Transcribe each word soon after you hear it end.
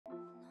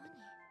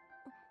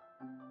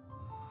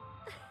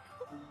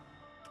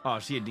Oh,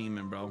 she a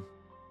demon, bro.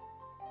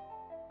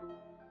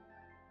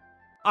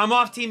 I'm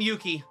off Team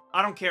Yuki.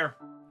 I don't care.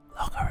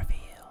 Logo reveal.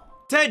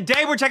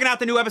 Today, we're checking out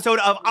the new episode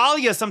of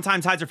Alya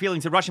Sometimes Hides Her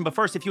Feelings in Russian. But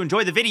first, if you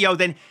enjoy the video,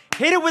 then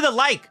hit it with a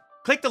like.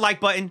 Click the like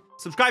button.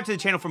 Subscribe to the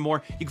channel for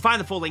more. You can find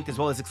the full link as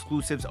well as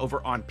exclusives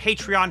over on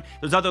Patreon.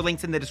 There's other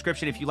links in the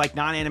description if you like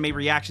non-anime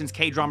reactions,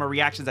 K-drama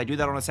reactions. I do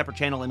that on a separate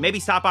channel. And maybe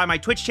stop by my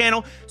Twitch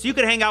channel so you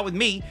can hang out with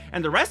me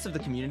and the rest of the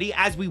community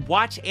as we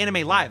watch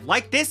anime live.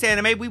 Like this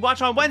anime we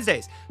watch on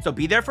Wednesdays. So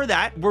be there for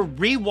that. We're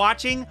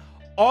re-watching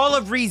all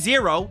of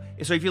ReZero.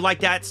 So if you like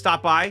that,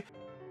 stop by.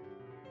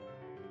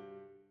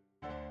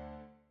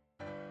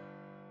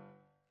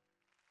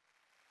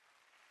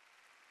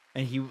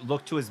 And he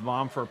looked to his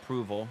mom for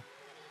approval.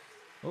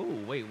 Oh,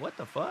 wait, what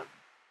the fuck?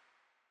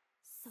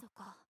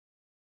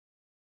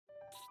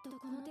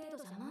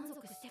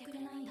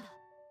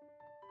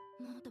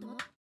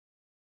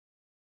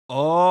 Oh,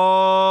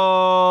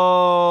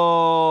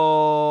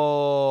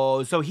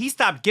 so he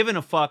stopped giving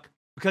a fuck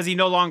because he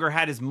no longer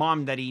had his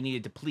mom that he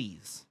needed to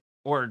please.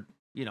 Or,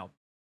 you know,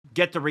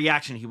 get the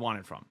reaction he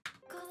wanted from.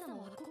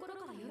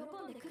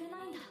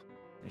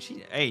 And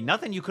hey,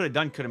 nothing you could have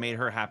done could have made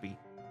her happy.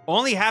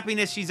 Only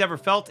happiness she's ever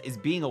felt is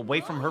being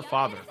away from her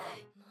father.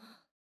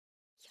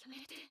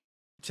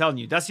 I'm telling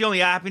you, that's the only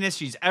happiness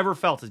she's ever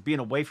felt is being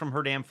away from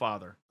her damn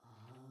father.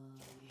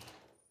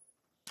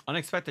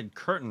 Unexpected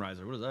curtain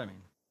riser. What does that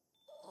mean?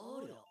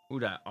 Who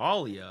that?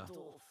 Alya?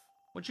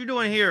 What you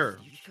doing here?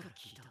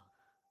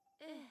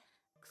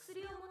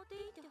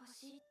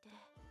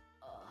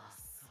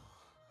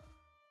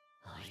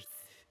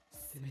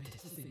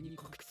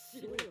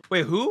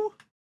 Wait, who?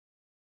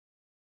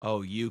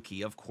 Oh,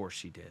 Yuki. Of course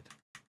she did.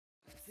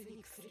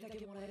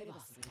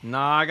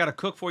 Nah, I gotta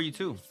cook for you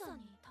too.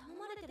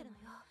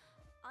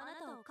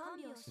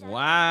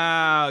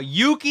 Wow,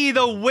 Yuki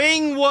the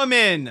wing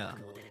woman.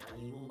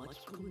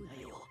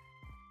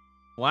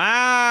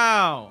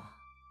 Wow.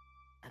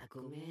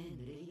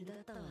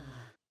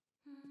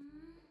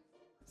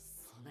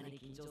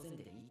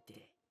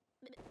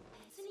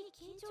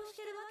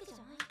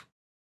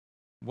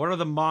 What are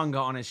the manga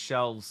on his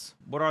shelves?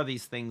 What are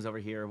these things over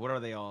here? What are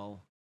they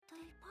all?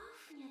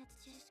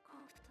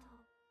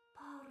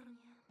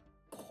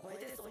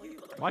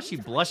 Why is she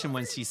blushing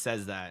when she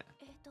says that?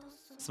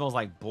 It smells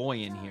like boy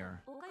in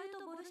here.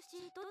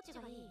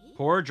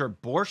 Porridge or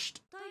borscht?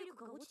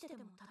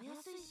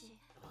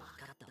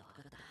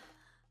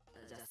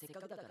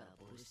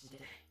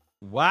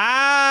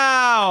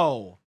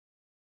 Wow!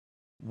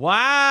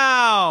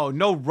 Wow!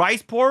 No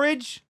rice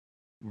porridge?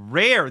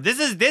 Rare.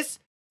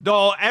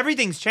 Though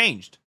everything's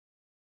changed.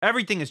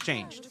 Everything has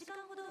changed.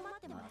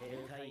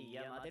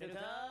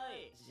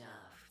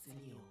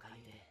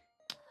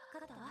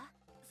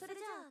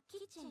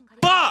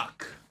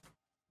 Fuck!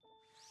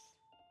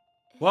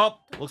 Well,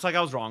 looks like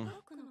I was wrong.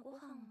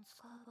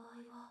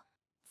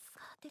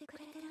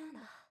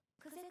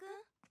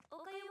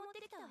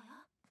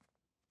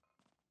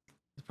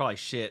 It's probably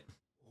shit.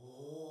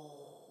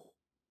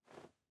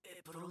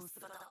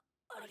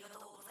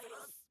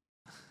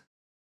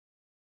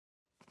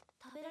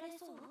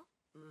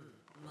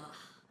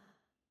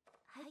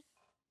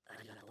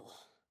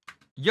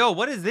 Yo,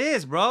 what is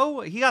this,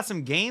 bro? He got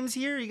some games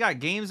here? He got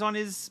games on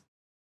his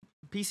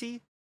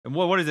PC? And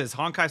what is this?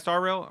 Honkai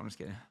Star Rail? I'm just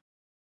kidding.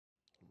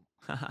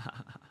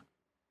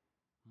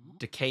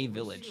 Decay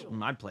Village.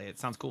 I'd play it.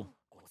 Sounds cool.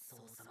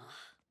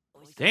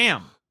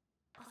 Damn.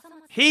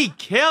 He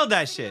killed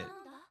that shit.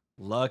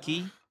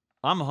 Lucky.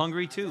 I'm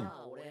hungry too.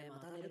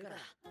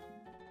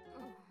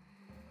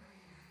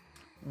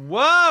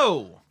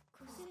 Whoa.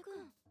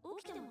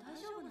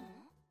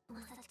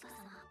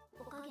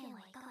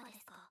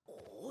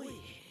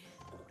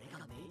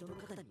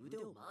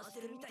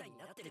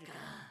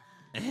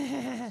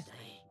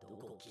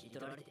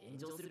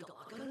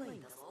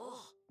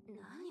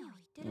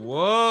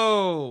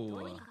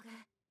 Whoa.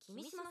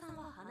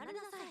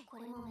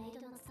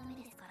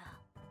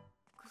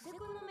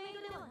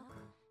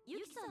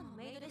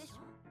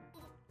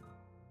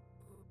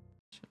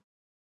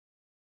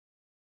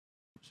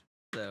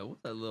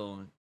 What's that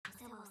little...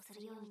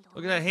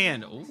 Look at that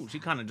hand. Oh, she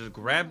kind of just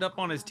grabbed up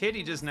on his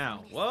titty just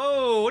now.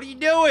 Whoa, what are you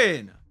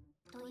doing?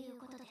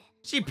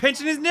 She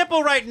pinching his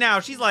nipple right now.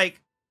 She's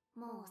like...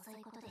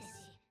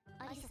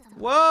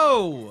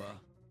 Whoa.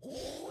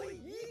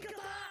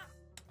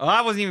 Oh,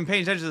 I wasn't even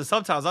paying attention to the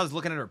subtitles. I was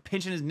looking at her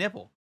pinching his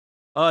nipple.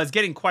 It's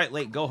getting quite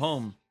late. Go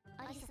home.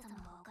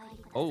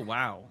 Oh,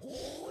 wow.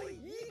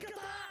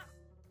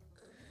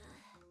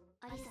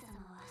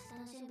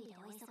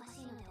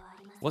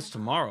 What's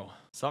tomorrow?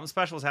 Something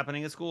special is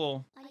happening at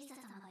school.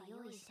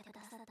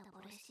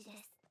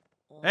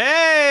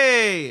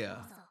 Hey!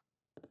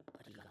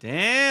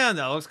 Damn,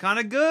 that looks kind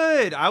of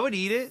good. I would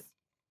eat it.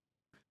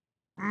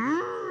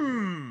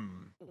 Mmm.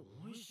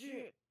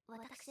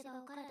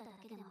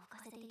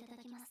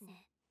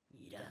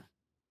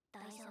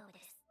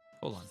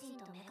 Hold on.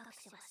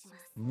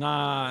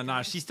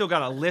 Nah, she still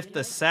gotta lift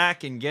the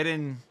sack and get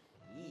in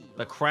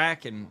the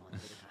crack and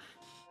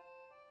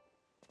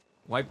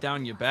wipe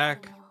down your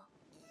back.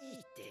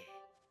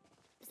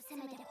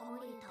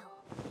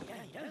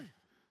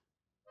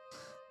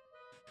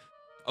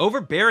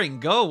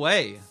 Overbearing, go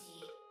away.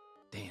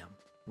 Damn,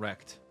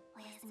 wrecked.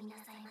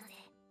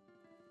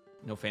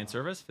 No fan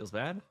service, feels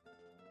bad.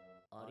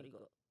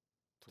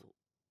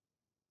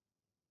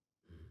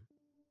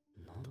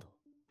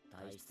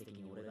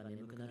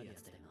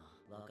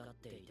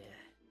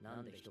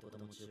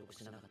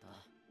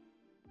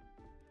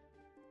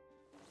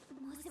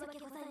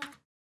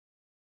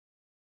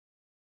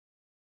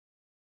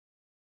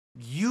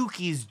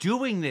 Yuki's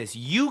doing this.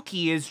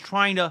 Yuki is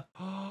trying to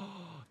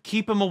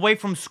keep him away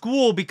from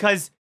school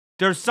because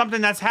there's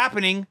something that's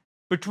happening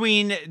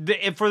between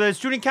for the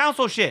student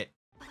council shit.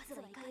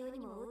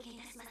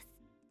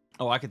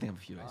 Oh, I can think of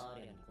a few ways.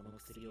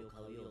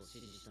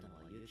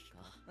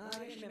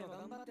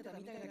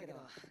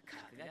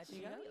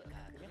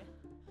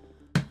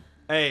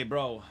 Hey,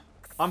 bro.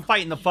 I'm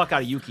fighting the fuck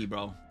out of Yuki,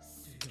 bro.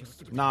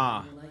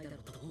 Nah.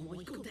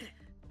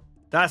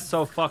 That's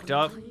so fucked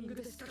up.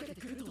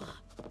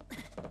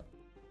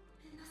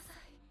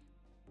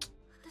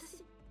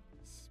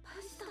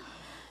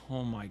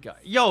 Oh my god.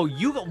 Yo,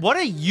 what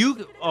are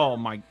you? Oh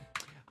my.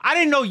 I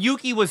didn't know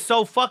Yuki was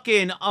so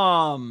fucking,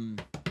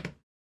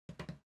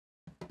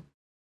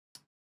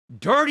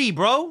 dirty,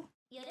 bro.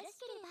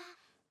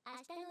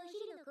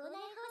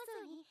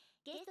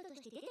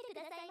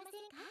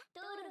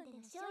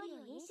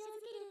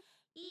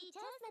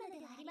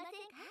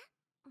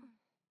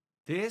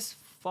 This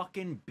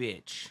fucking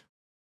bitch.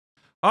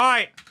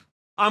 Alright.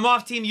 I'm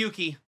off Team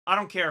Yuki. I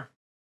don't care.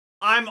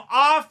 I'm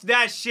off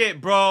that shit,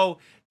 bro.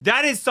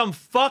 That is some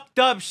fucked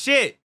up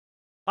shit.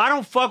 I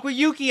don't fuck with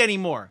Yuki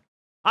anymore.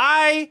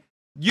 I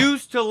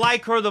used to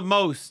like her the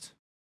most.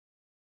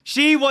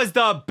 She was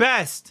the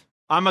best.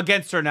 I'm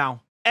against her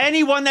now.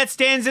 Anyone that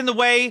stands in the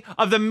way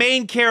of the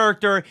main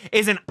character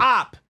is an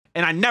op.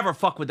 And I never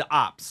fuck with the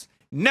ops.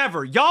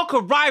 Never. Y'all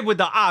could ride with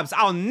the ops.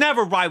 I'll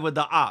never ride with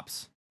the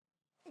ops.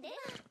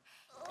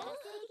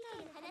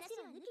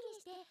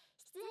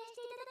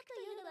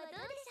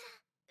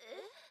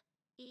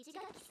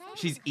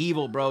 She's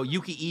evil, bro.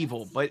 Yuki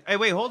evil. But hey,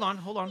 wait, hold on.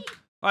 Hold on. All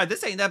right,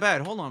 this ain't that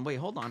bad. Hold on. Wait,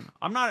 hold on.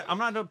 I'm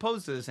not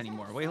opposed to this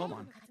anymore. Wait, hold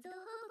on.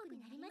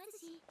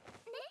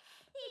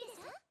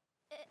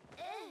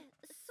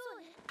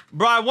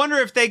 Bro, I wonder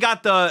if they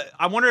got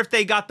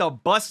the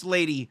bus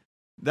lady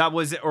that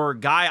was, or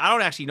guy. I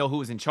don't actually know who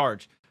was in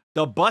charge.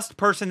 The bus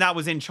person that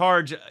was in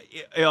charge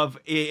of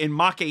in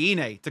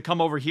Makeine to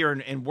come over here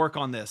and work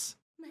on this.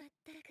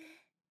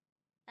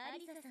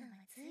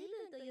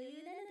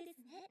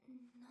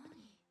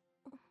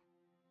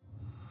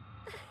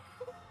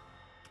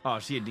 Oh,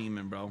 she a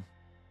demon, bro.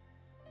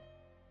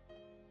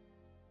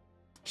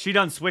 She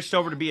done switched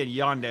over to be a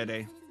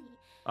yandere.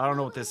 I don't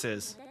know what this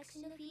is.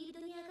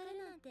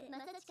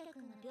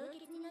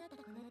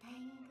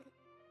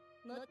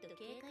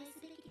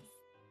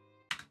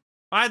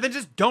 Alright, then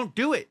just don't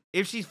do it.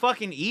 If she's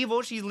fucking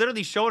evil, she's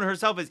literally showing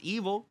herself as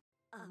evil.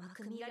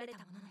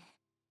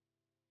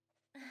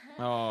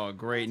 Oh,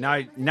 great.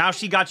 Now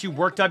she got you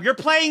worked up. You're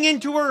playing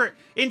into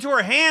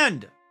her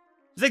hand.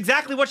 It's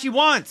exactly what she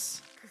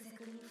wants.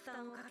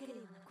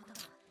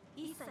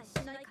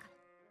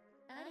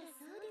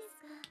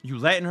 You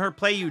letting her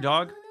play you,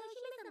 dog?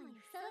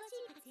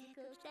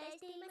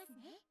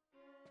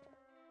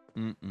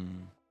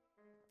 Mm-mm.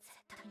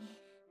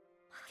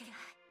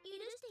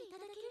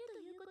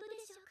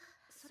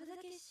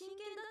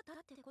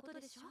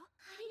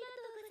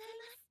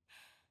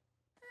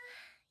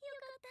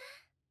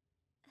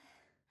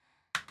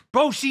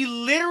 Bro, she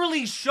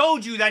literally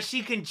showed you that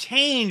she can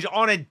change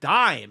on a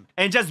dime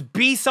and just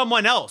be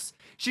someone else.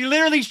 She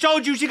literally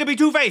showed you she could be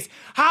Two-Face.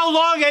 How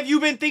long have you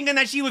been thinking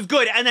that she was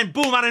good? And then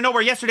boom, out of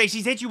nowhere yesterday,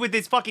 she's hit you with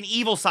this fucking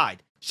evil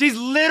side. She's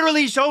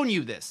literally shown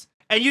you this.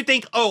 And you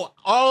think, oh,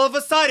 all of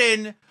a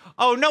sudden,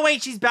 oh, no,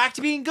 wait, she's back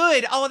to being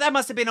good. Oh, that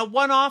must have been a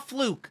one-off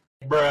fluke.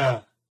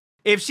 Bruh.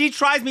 If she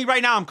tries me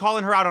right now, I'm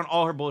calling her out on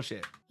all her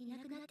bullshit.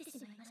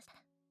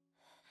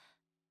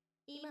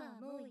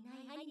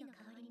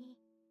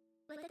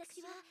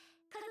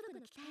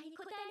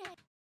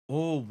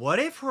 Oh, what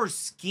if her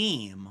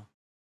scheme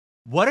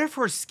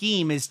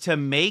is to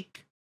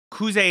make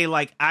Kuze,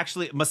 like,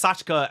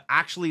 Masachika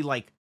actually,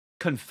 like,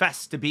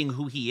 confess to being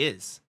who he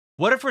is?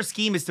 What if her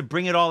scheme is to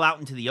bring it all out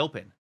into the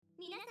open?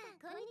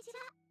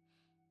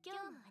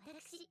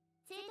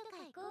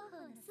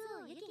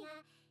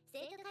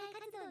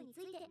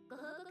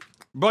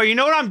 Bro, you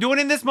know what I'm doing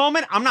in this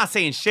moment? I'm not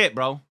saying shit,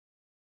 bro.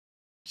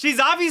 She's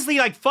obviously,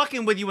 like,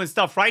 fucking with you and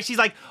stuff, right? She's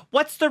like,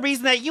 what's the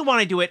reason that you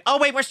want to do it? Oh,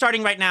 wait, we're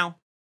starting right now.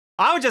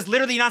 I would just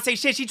literally not say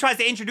shit. She tries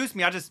to introduce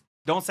me. I just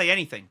don't say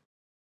anything.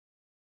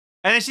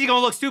 And then she's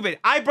gonna look stupid.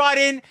 I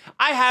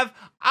have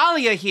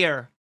Alya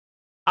here.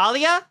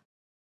 Alya?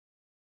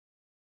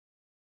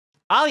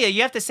 Alya,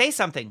 you have to say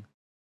something.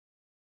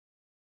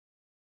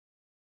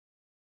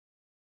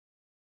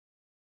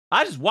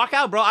 I just walk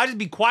out, bro. I just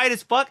be quiet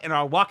as fuck and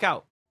I'll walk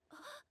out.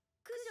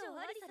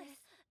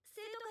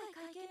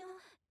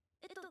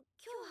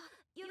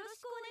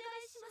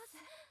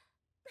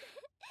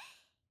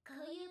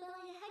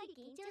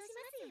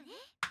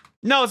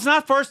 No, it's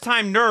not first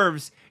time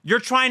nerves. You're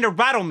trying to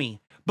rattle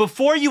me.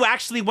 Before you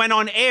actually went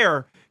on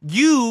air,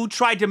 you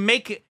tried to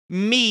make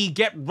me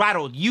get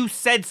rattled. You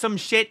said some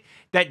shit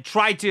that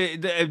tried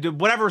to,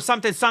 whatever,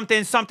 something.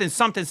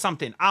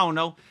 I don't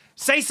know.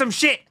 Say some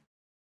shit.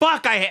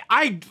 Fuck,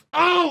 I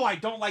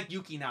don't like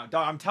Yuki now.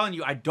 Dog, I'm telling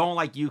you, I don't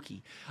like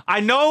Yuki.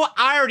 I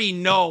already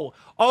know.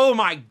 Oh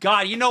my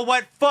God, you know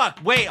what? Fuck,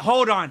 wait,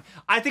 hold on.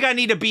 I think I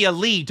need to be a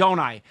Lee, don't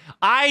I?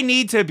 I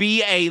need to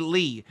be a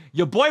Lee.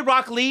 Your boy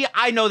Rock Lee,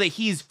 I know that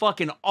he's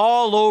fucking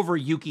all over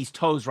Yuki's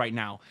toes right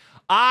now.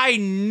 I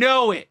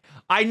know it.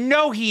 I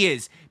know he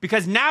is.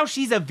 Because now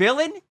she's a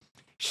villain.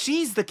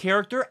 She's the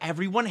character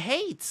everyone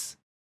hates.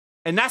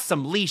 And that's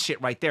some Lee shit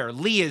right there.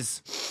 Lee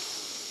is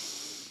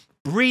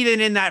breathing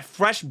in that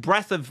fresh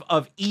breath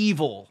of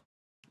evil.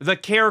 The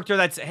character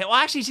that's... Well,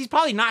 actually, she's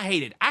probably not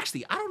hated.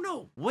 Actually, I don't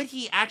know. Would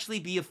he actually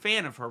be a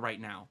fan of her right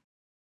now?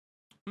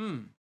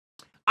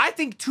 I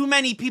think too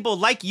many people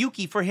like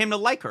Yuki for him to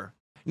like her.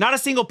 Not a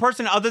single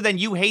person other than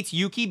you hates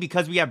Yuki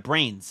because we have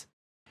brains.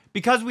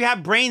 Because we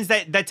have brains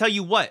that tell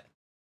you what?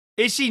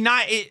 Is she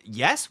not...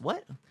 yes?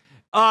 What?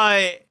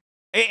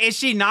 Is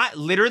she not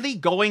literally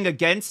going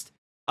against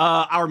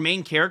our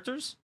main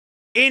characters?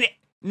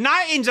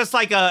 Not in just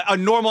like a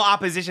normal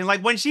opposition.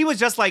 Like when she was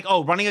just like,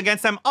 oh, running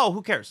against them. Oh,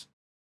 who cares?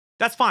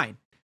 That's fine.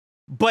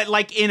 But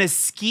like in a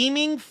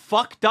scheming,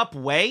 fucked up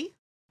way?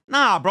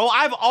 Nah, bro.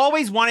 I've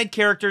always wanted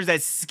characters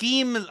that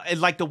scheme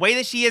like the way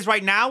that she is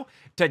right now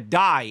to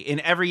die in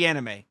every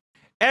anime.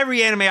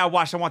 Every anime I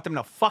watch, I want them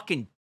to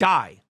fucking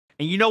die.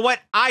 And you know what?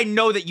 I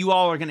know that you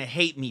all are going to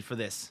hate me for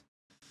this.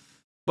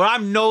 But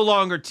I'm no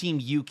longer Team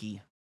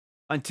Yuki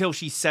until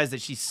she says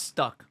that she's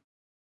stuck.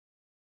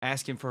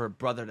 Asking for her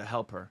brother to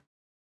help her.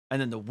 And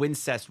then the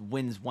Wincest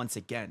wins once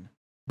again.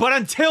 But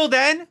until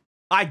then,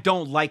 I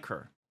don't like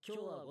her.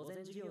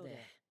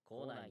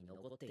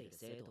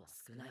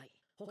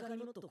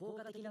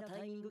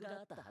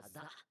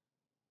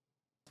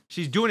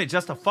 She's doing it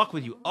just to fuck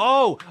with you.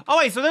 Oh,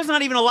 wait, so there's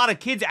not even a lot of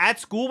kids at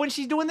school when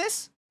she's doing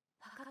this?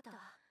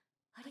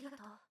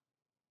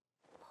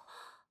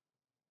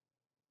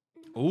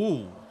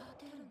 Ooh.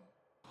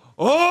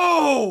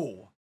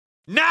 Oh!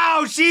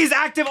 Now she's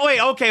active. Wait,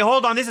 okay,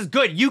 hold on. This is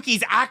good.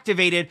 Yuki's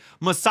activated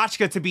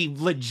Masachika to be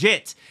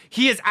legit.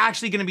 He is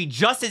actually going to be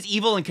just as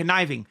evil and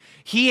conniving.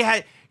 He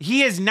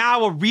is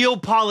now a real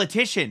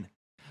politician.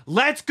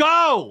 Let's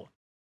go.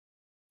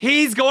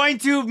 He's going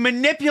to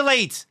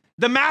manipulate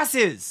the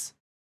masses.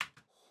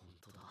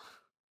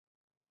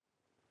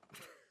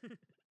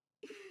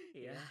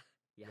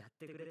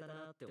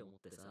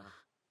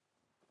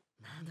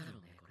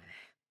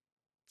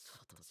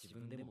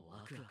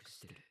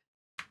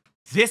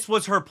 This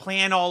was her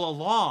plan all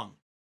along.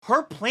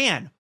 Her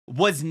plan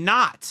was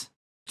not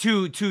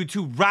to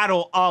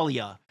rattle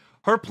Alya.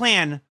 Her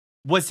plan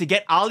was to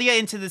get Alya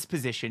into this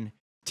position,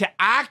 to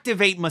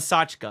activate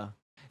Masachika,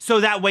 so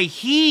that way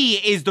he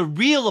is the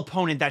real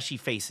opponent that she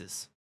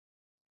faces.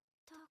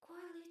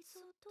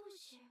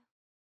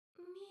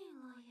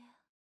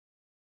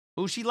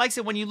 Oh, she likes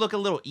it when you look a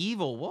little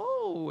evil.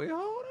 Whoa, wait,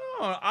 hold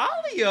on.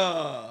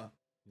 Alya!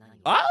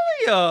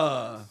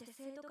 Alya!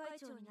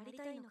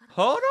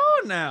 Hold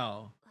on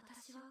now.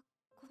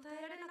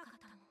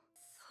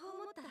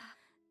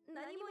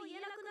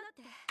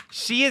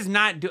 She is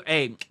not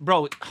hey,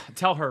 bro,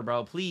 tell her,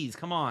 bro, please,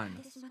 come on.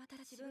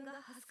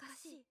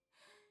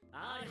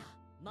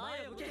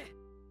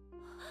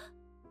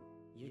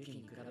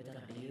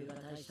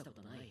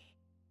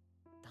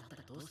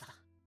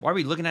 Why are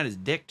we looking at his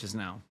dick just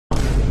now?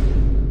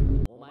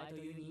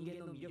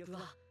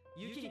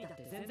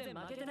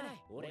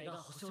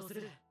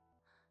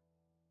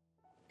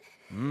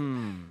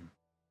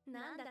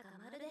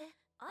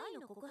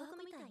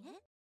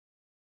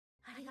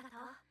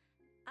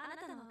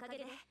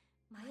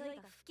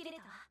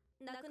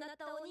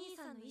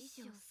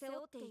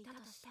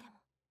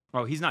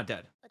 Oh, he's not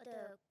dead.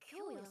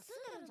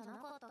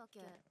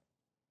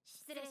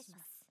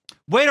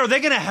 Wait, are they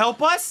gonna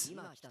help us?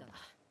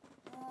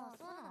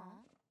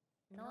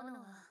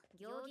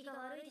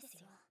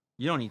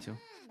 You don't need to.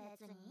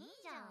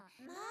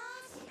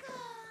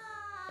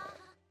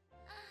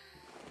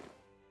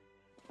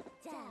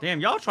 Damn,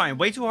 y'all trying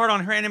way too hard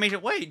on her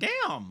animation. Wait,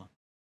 damn.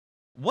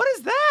 What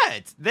is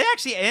that? They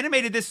actually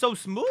animated this so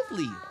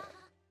smoothly.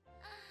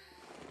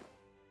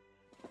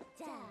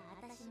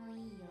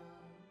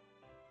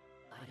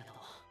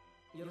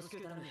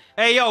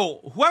 Hey,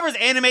 yo, whoever's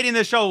animating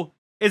this show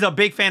is a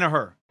big fan of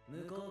her.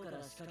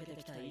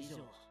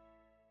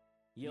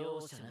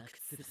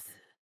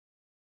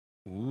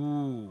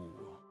 Ooh.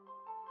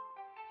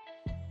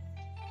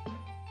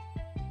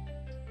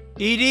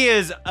 Edie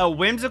is a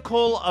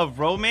whimsical of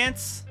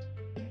romance.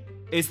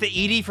 It's the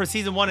Edie for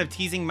season 1 of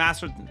Teasing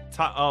Master.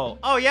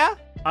 Oh yeah?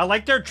 I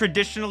like their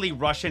traditionally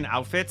Russian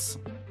outfits.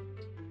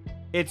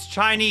 It's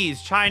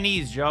Chinese,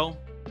 Joe.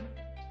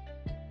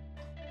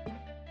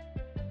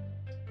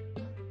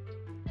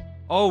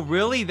 Oh,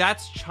 really?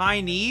 That's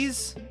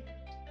Chinese?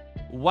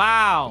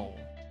 Wow.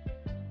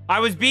 I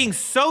was being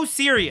so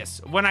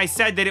serious when I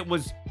said that it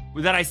was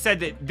that I said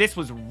that this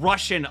was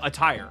Russian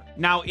attire.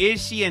 Now,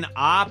 is she an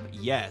op?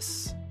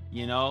 Yes.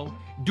 You know?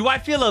 Do I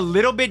feel a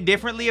little bit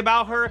differently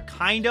about her?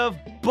 Kind of.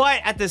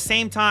 But at the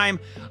same time,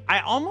 I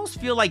almost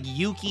feel like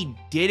Yuki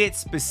did it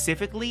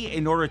specifically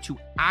in order to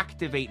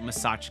activate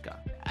Masachika.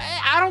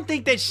 I don't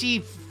think that she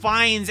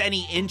finds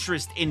any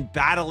interest in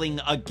battling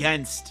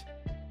against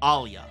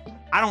Alya.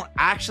 I don't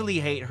actually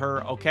hate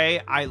her,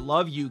 okay? I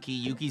love Yuki.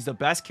 Yuki's the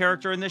best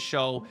character in the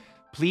show.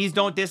 Please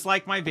don't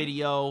dislike my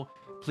video.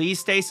 Please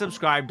stay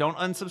subscribed. Don't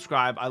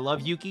unsubscribe. I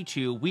love Yuki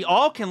too. We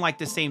all can like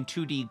the same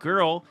 2D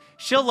girl.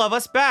 She'll love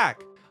us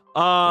back.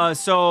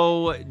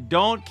 So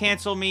don't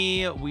cancel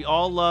me. We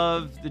all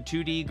love the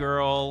 2D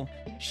girl.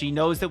 She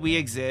knows that we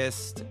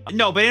exist.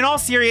 No, but in all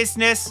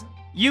seriousness,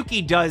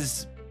 Yuki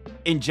does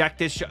inject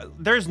this show.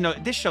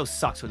 This show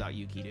sucks without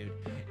Yuki, dude.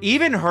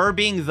 Even her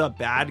being the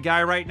bad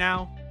guy right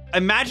now.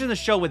 Imagine the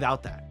show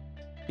without that.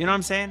 You know what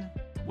I'm saying?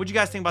 What'd you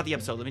guys think about the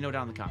episode? Let me know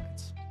down in the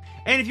comments.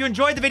 And if you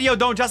enjoyed the video,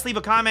 don't just leave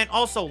a comment.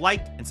 Also,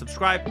 like and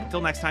subscribe.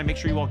 Until next time, make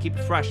sure you all keep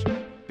it fresh.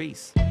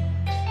 Peace.